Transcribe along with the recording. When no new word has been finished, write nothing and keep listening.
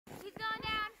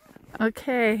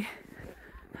Okay.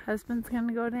 Husband's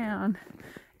gonna go down.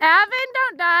 Avon,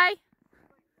 don't die.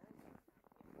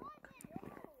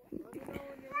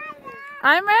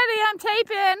 I'm ready, I'm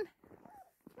taping.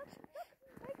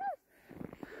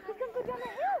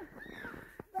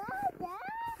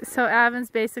 So Avon's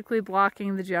basically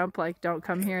blocking the jump, like, don't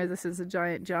come here, this is a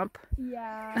giant jump.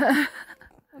 Yeah,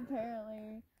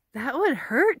 apparently. That would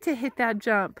hurt to hit that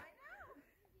jump.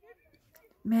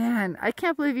 Man, I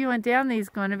can't believe you went down these,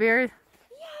 Guinevere. Yeah,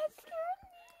 it scared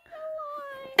me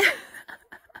a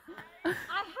lot.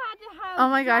 I had to have Oh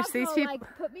my gosh, these people... like,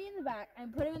 put me in the back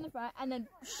and put him in the front and then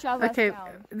shove us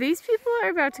down. These people are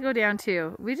about to go down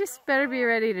too. We just better be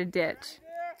ready to ditch.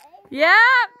 Yeah!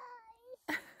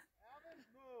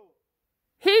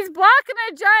 He's blocking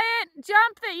a giant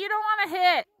jump that you don't want to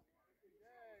hit.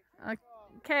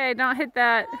 Okay, don't hit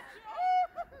that.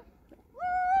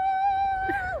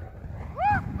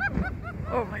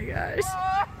 Oh my gosh.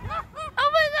 Oh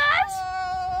my gosh.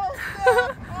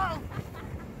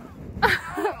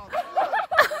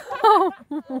 Oh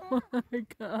my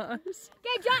gosh.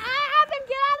 Okay, John, Evan,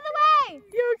 get out of the way.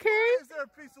 You okay? Is there a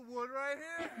piece of wood right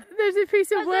here? There's a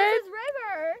piece of wood? This is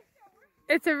river.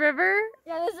 It's a river?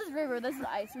 Yeah, this is river. This is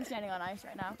ice. We're standing on ice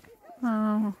right now.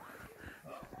 Oh.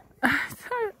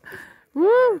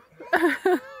 Woo!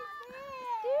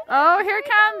 Oh, here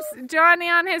comes Johnny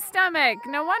on his stomach.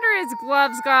 No wonder his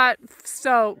gloves got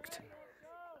soaked.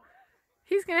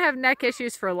 He's gonna have neck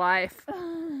issues for life.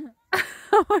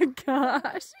 Oh my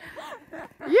gosh.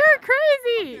 You're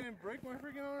crazy! I didn't break my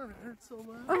freaking arm. It hurts so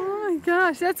bad. Oh my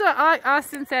gosh. That's what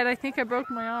Austin said. I think I broke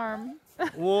my arm.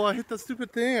 Well, I hit that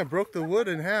stupid thing. I broke the wood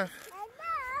in half.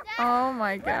 Oh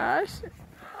my gosh.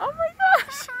 Oh my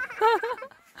gosh.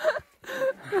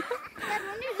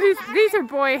 These are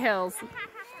boy hills.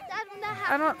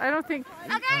 I don't think.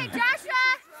 Okay, Joshua.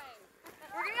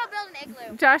 We're gonna go build an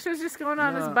igloo. Joshua's just going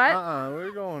on his butt. Where are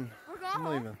you going? We're going. I'm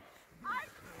leaving.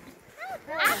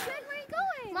 Ashton, where are you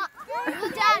going? Well,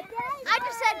 Dad, I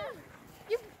just said.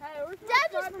 Dad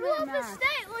just blew up the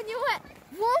state when you went.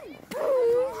 Whoa!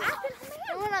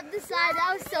 It went up the side. That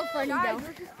was so funny,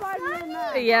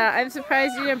 though. Yeah, I'm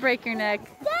surprised you didn't break your neck.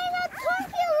 Dang, a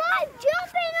turkey alive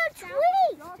jumping a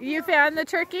tree! You found the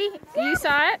turkey? You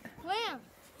saw it? Where?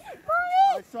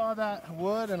 I saw that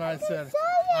wood and I said,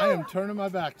 I am turning my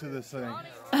back to this thing.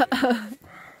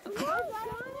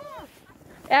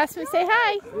 Aspen, say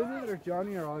hi. Either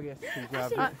Johnny or August can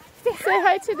grab it. Say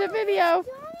hi to the video.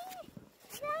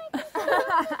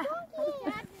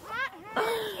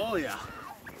 Oh yeah.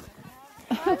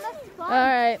 All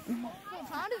right.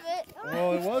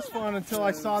 Well, it was fun until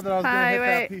I saw that I was going to hit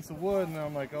that piece of wood, and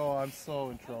I'm like, oh, I'm so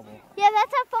in trouble. Yeah,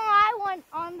 that's how far I went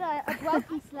on the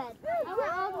Brokey sled. I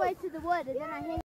went all the way to the wood, and then I hit